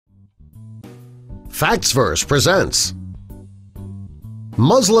FactsVerse presents.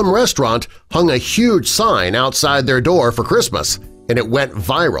 Muslim restaurant hung a huge sign outside their door for Christmas, and it went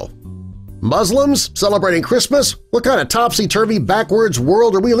viral. Muslims celebrating Christmas? What kind of topsy-turvy backwards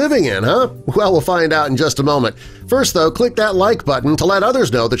world are we living in, huh? Well, we'll find out in just a moment. First, though, click that like button to let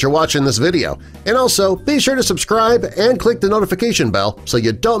others know that you're watching this video. And also, be sure to subscribe and click the notification bell so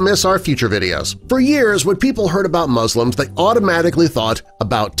you don't miss our future videos. For years, when people heard about Muslims, they automatically thought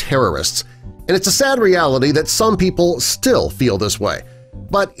about terrorists. And it's a sad reality that some people still feel this way.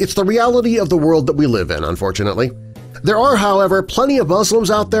 But it's the reality of the world that we live in, unfortunately. There are, however, plenty of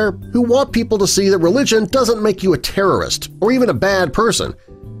Muslims out there who want people to see that religion doesn't make you a terrorist or even a bad person.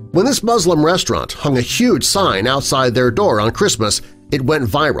 When this Muslim restaurant hung a huge sign outside their door on Christmas, it went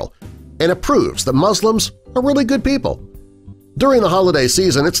viral, and it proves that Muslims are really good people. During the holiday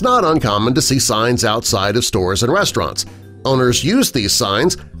season, it's not uncommon to see signs outside of stores and restaurants. Owners use these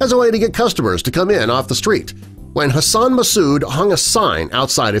signs as a way to get customers to come in off the street. When Hassan Masood hung a sign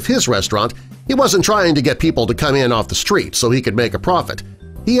outside of his restaurant, he wasn't trying to get people to come in off the street so he could make a profit.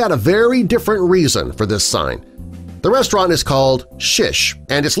 He had a very different reason for this sign. The restaurant is called Shish,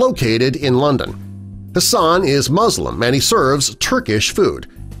 and it's located in London. Hassan is Muslim and he serves Turkish food.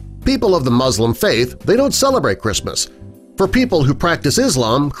 People of the Muslim faith, they don't celebrate Christmas. For people who practice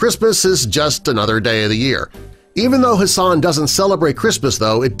Islam, Christmas is just another day of the year. Even though Hassan doesn't celebrate Christmas,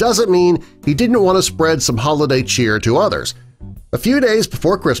 though, it doesn't mean he didn't want to spread some holiday cheer to others. A few days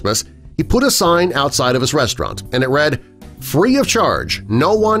before Christmas, he put a sign outside of his restaurant, and it read, "Free of charge,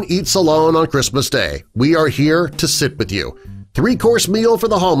 no one eats alone on Christmas Day. We are here to sit with you. 3-course meal for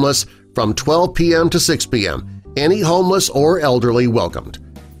the homeless from 12 p.m. to 6 p.m. Any homeless or elderly welcomed."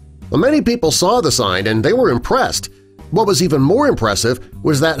 Well, many people saw the sign and they were impressed. What was even more impressive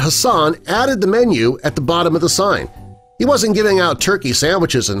was that Hassan added the menu at the bottom of the sign. He wasn't giving out turkey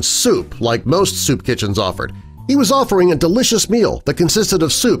sandwiches and soup like most soup kitchens offered. He was offering a delicious meal that consisted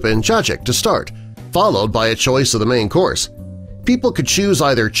of soup and cacik to start, followed by a choice of the main course. People could choose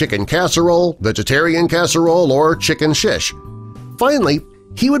either chicken casserole, vegetarian casserole, or chicken shish. Finally,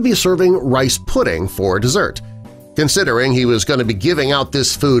 he would be serving rice pudding for dessert. Considering he was going to be giving out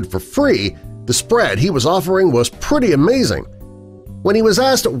this food for free, the spread he was offering was pretty amazing. When he was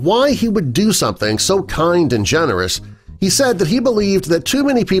asked why he would do something so kind and generous, he said that he believed that too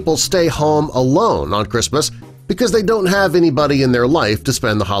many people stay home alone on Christmas because they don't have anybody in their life to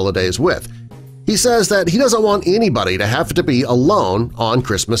spend the holidays with. He says that he doesn't want anybody to have to be alone on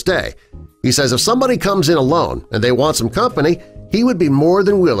Christmas Day. He says if somebody comes in alone and they want some company, he would be more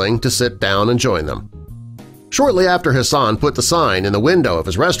than willing to sit down and join them. Shortly after Hassan put the sign in the window of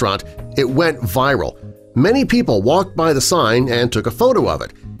his restaurant, it went viral. Many people walked by the sign and took a photo of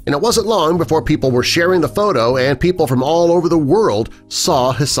it, and it wasn't long before people were sharing the photo and people from all over the world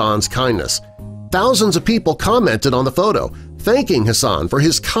saw Hassan's kindness. Thousands of people commented on the photo, thanking Hassan for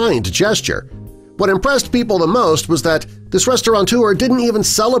his kind gesture. What impressed people the most was that this restaurateur didn't even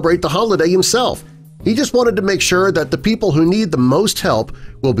celebrate the holiday himself. He just wanted to make sure that the people who need the most help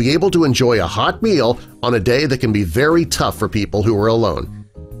will be able to enjoy a hot meal on a day that can be very tough for people who are alone.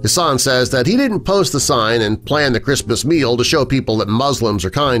 Hassan says that he didn't post the sign and plan the Christmas meal to show people that Muslims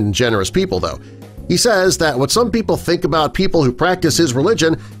are kind and generous people, though. He says that what some people think about people who practice his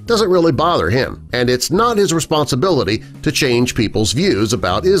religion doesn't really bother him, and it's not his responsibility to change people's views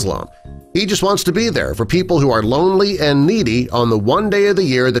about Islam. He just wants to be there for people who are lonely and needy on the one day of the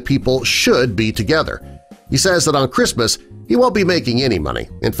year that people should be together. He says that on Christmas he won't be making any money.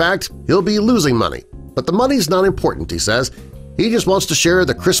 In fact, he'll be losing money. But the money's not important, he says. He just wants to share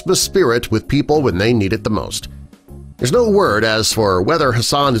the Christmas spirit with people when they need it the most. There's no word as for whether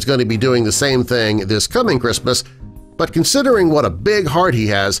Hassan is going to be doing the same thing this coming Christmas, but considering what a big heart he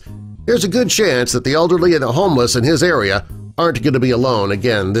has, there's a good chance that the elderly and the homeless in his area aren't going to be alone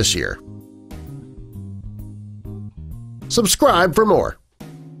again this year. Subscribe for more.